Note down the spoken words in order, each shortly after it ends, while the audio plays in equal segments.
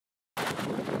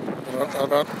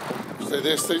Hold on. Stay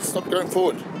there, stop going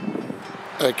forward.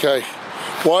 Okay.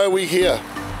 Why are we here?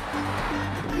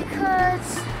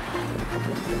 Because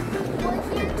we're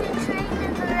here to train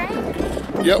in the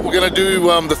rain. Yeah, we're going to do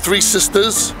the Three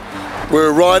Sisters.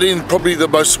 We're riding probably the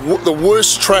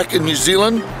worst track in New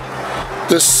Zealand.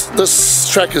 This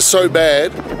track is so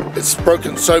bad, it's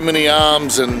broken so many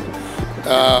arms and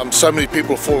so many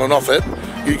people have fallen off it.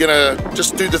 You're going to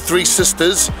just do the Three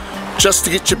Sisters just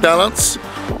to get your balance,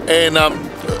 and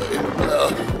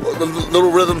the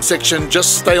little rhythm section,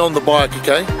 just stay on the bike,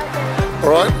 okay?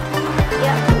 Alright?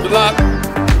 Yeah. Good luck!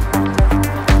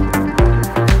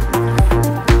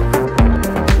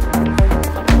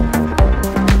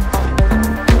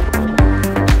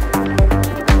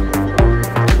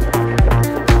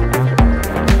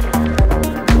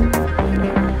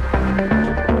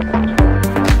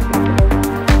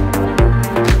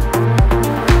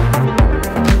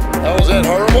 How was that,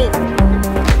 horrible?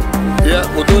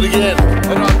 Yeah, we'll do it again.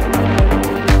 Hold on.